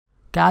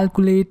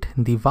calculate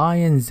the y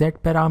and z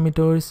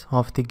parameters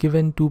of the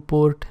given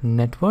two-port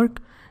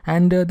network.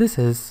 And this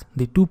is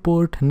the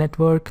two-port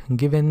network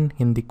given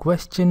in the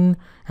question,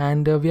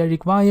 and we are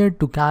required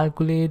to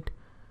calculate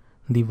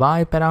the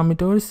y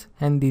parameters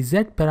and the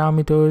z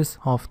parameters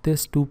of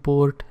this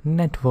two-port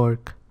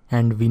network.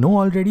 And we know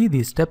already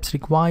the steps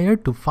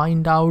required to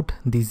find out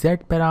the z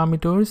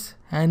parameters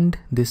and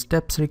the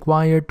steps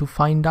required to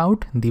find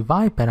out the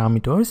y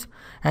parameters,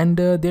 and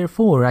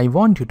therefore I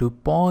want you to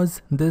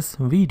pause this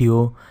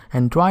video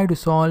and try to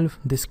solve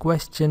this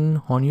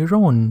question on your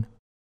own.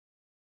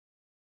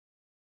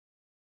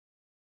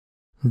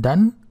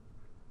 Done?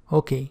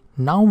 Okay,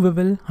 now we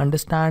will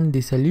understand the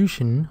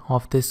solution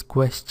of this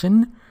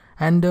question,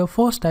 and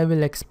first I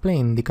will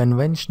explain the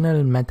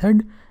conventional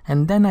method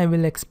and then I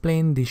will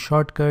explain the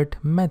shortcut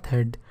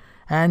method.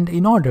 And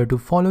in order to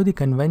follow the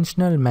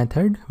conventional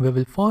method, we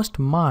will first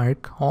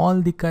mark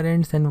all the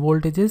currents and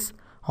voltages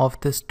of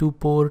this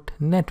two-port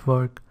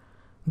network.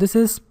 This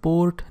is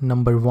port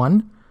number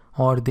 1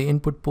 or the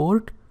input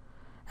port,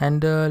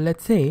 and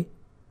let's say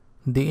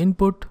the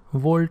input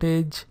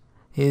voltage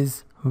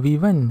is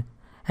V1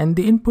 and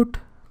the input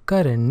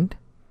current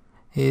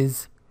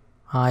is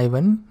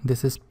I1.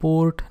 This is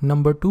port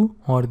number 2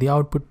 or the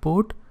output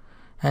port,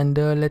 and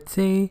let's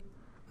say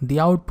the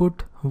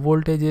output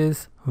voltage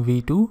is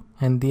V2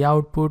 and the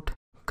output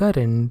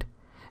current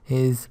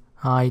is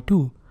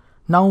I2.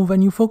 Now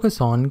when you focus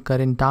on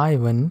current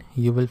I1,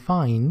 you will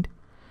find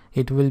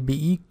it will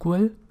be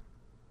equal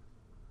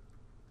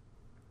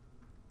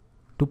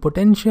to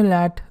potential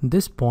at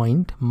this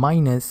point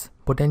minus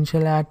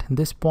potential at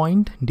this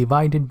point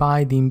divided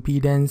by the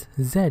impedance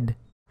Z.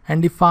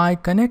 And if I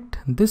connect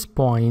this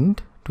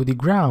point to the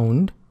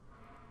ground,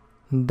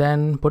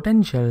 then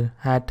potential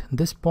at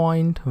this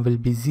point will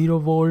be 0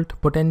 volt,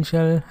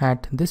 potential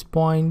at this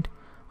point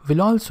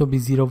will also be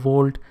 0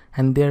 volt,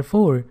 and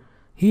therefore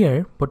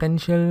here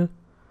potential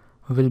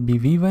will be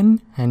V1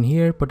 and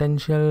here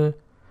potential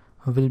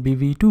will be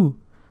V2.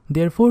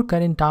 Therefore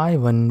current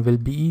I1 will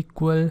be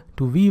equal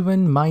to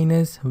V1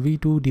 minus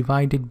V2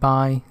 divided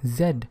by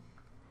Z.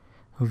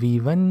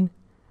 V1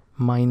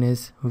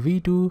 minus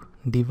V2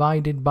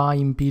 divided by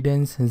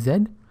impedance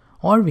Z,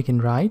 or we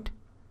can write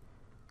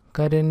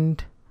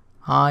current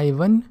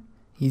I1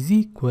 is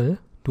equal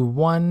to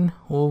 1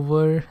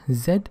 over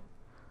Z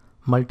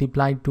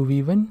multiplied to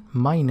V1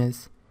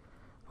 minus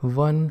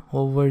 1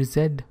 over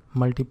Z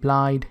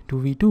multiplied to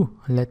V2.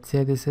 Let's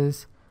say this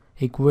is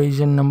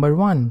equation number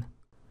 1.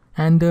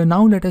 And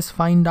now let us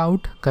find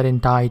out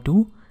current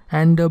I2,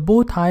 and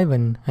both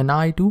I1 and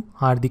I2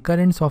 are the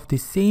currents of the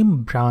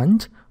same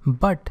branch,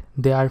 but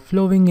they are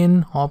flowing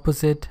in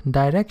opposite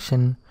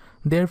direction.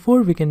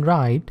 Therefore we can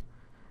write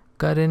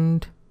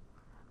current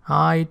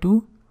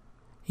I2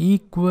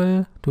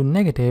 equal to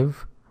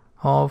negative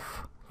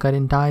of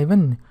current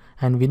I1,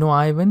 and we know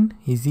I1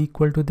 is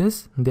equal to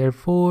this.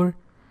 Therefore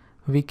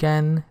we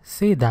can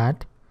say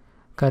that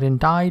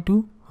current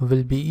I2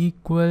 will be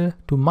equal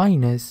to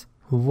minus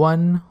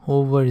 1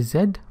 over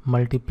Z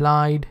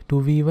multiplied to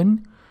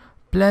V1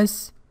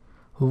 plus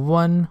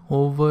 1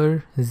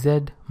 over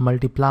Z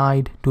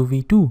multiplied to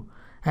V2,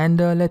 and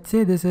let's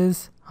say this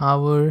is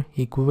our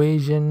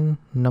equation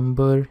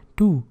number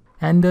 2.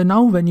 And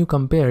now when you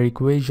compare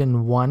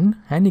equation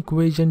 1 and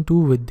equation 2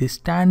 with the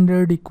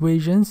standard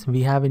equations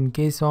we have in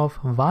case of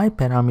y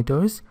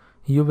parameters,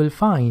 you will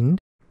find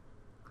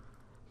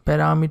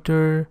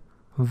parameter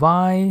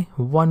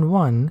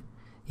y11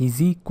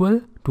 is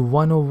equal to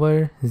 1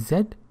 over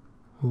Z,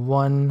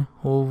 1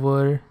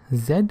 over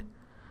Z.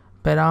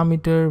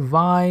 Parameter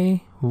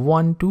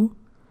y12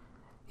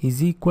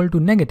 is equal to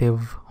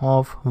negative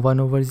of 1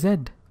 over Z,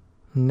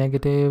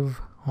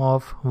 negative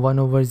of 1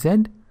 over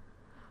Z.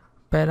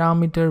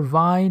 Parameter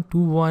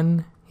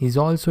y21 is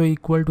also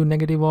equal to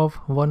negative of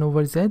 1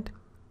 over Z,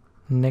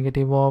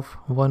 negative of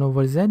 1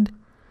 over Z.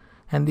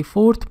 And the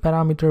fourth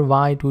parameter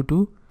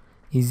y22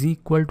 is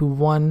equal to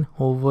 1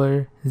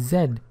 over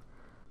Z.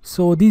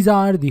 So these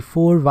are the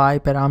 4 y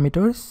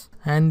parameters,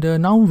 and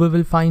now we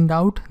will find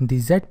out the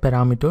z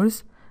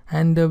parameters,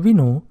 and we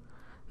know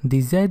the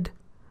z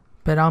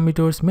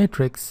parameters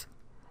matrix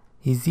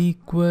is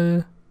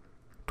equal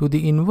to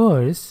the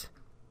inverse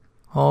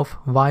of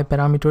y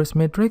parameters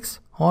matrix,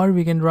 or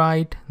we can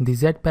write the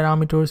z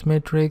parameters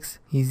matrix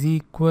is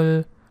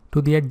equal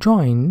to the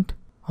adjoint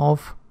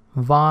of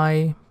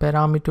y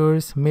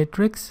parameters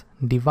matrix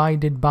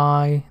divided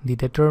by the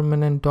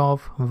determinant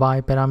of y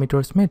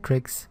parameters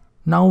matrix.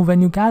 Now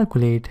when you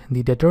calculate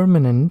the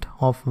determinant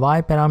of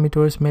y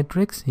parameters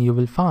matrix, you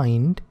will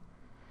find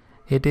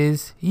it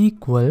is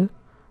equal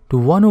to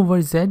 1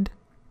 over z,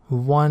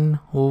 1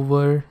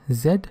 over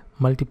z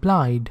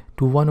multiplied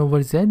to 1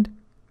 over z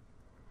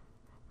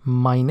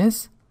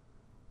minus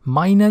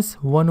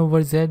 1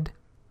 over z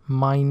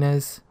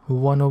minus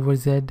 1 over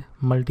z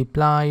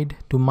multiplied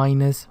to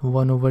minus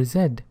 1 over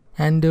z.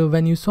 And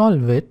when you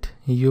solve it,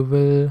 you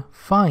will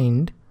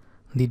find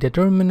the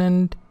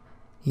determinant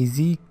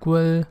is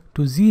equal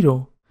to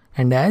 0.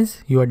 And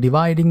as you are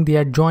dividing the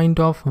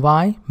adjoint of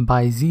y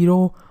by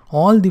 0,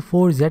 all the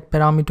 4 Z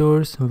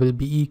parameters will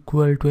be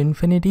equal to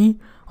infinity,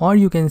 or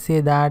you can say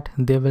that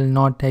they will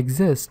not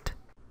exist.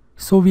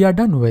 So we are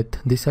done with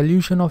the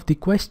solution of the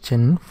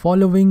question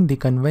following the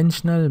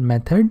conventional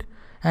method,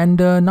 and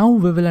now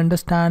we will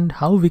understand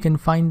how we can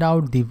find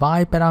out the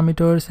Y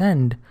parameters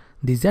and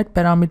the Z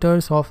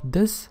parameters of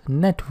this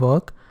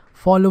network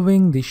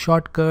following the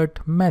shortcut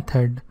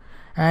method.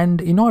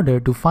 And in order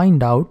to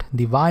find out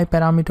the Y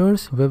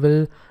parameters, we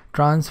will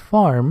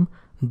transform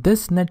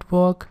this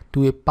network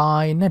to a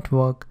pi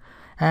network,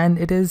 and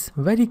it is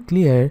very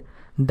clear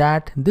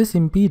that this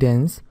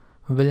impedance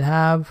will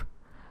have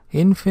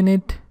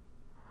infinite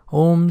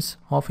ohms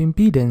of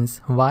impedance.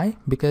 Why?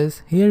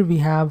 Because here we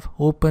have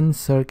open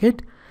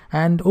circuit,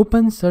 and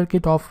open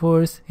circuit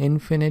offers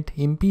infinite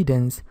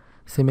impedance.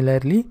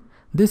 Similarly,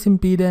 this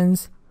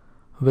impedance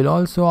will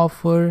also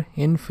offer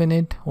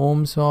infinite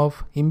ohms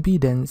of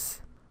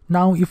impedance.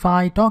 Now if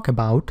I talk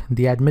about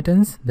the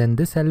admittance, then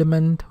this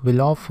element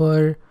will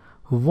offer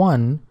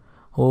 1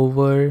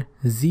 over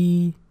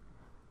Z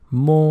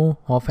mho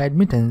of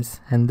admittance,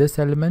 and this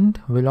element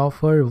will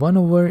offer 1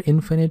 over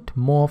infinite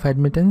mho of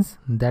admittance,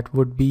 that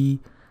would be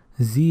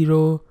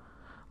 0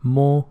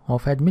 mho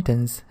of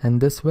admittance,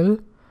 and this will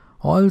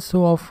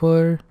also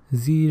offer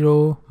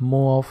 0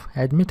 mho of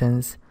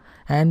admittance.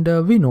 And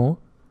we know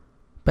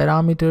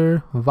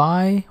parameter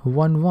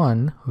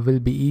y11 will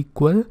be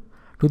equal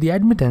to the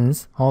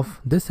admittance of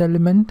this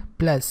element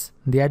plus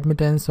the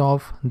admittance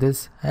of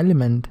this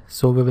element.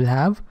 So we will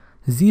have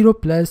 0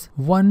 plus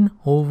 1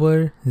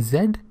 over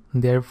Z.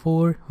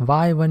 Therefore,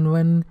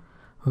 y11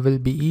 will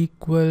be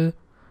equal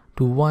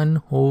to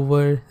 1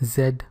 over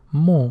Z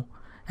mho.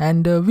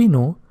 And we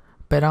know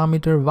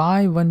parameter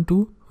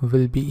y12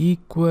 will be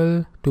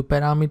equal to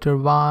parameter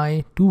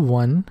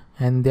y21,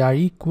 and they are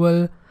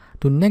equal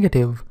to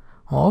negative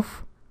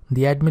of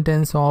the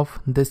admittance of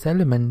this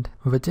element,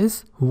 which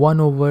is 1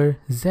 over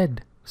Z.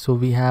 So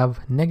we have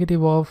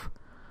negative of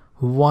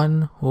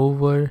 1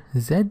 over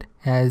Z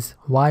as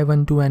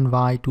y12 and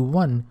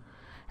y21.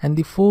 And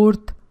the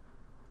fourth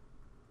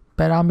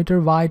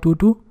parameter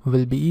y22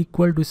 will be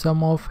equal to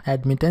sum of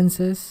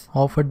admittances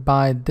offered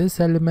by this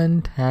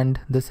element and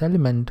this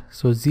element.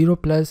 So 0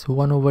 plus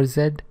 1 over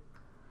Z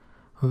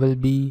will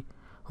be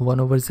 1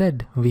 over Z.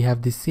 We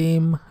have the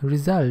same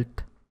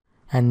result.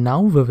 And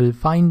now we will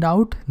find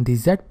out the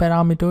Z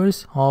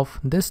parameters of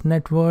this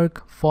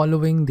network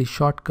following the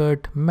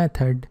shortcut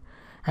method.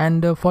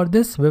 And for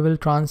this we will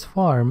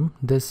transform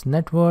this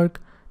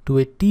network to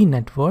a T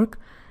network,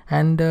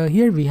 and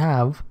here we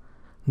have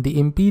the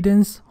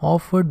impedance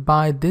offered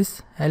by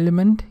this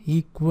element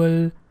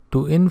equal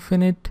to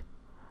infinite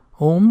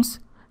ohms,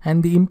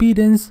 and the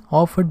impedance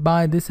offered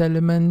by this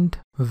element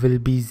will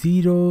be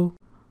 0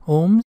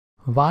 ohms.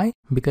 Why?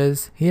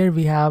 Because here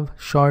we have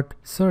short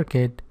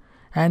circuit.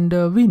 And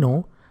we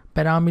know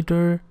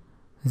parameter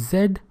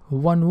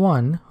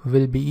Z11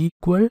 will be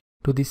equal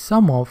to the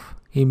sum of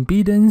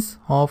impedance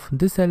of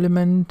this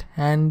element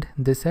and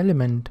this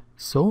element.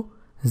 So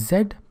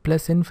Z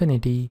plus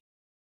infinity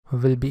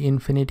will be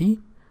infinity.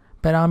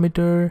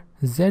 Parameter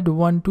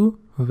Z12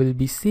 will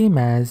be same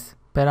as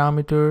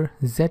parameter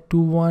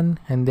Z21,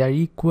 and they are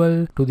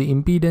equal to the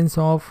impedance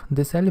of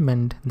this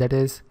element, that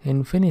is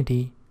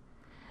infinity.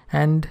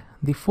 And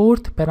the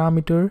fourth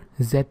parameter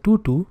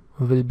Z22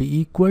 will be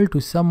equal to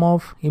sum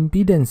of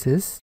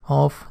impedances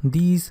of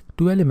these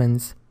two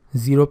elements.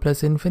 0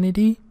 plus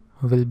infinity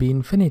will be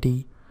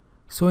infinity.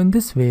 So in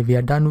this way we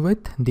are done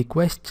with the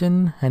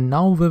question, and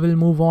now we will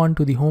move on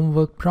to the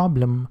homework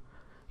problem.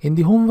 In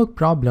the homework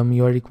problem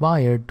you are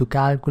required to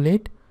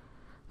calculate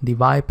the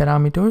Y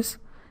parameters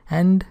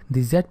and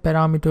the Z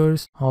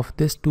parameters of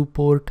this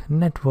 2-port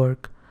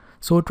network.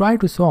 So try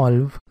to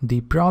solve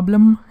the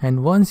problem,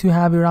 and once you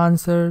have your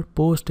answer,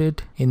 post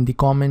it in the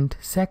comment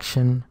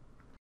section.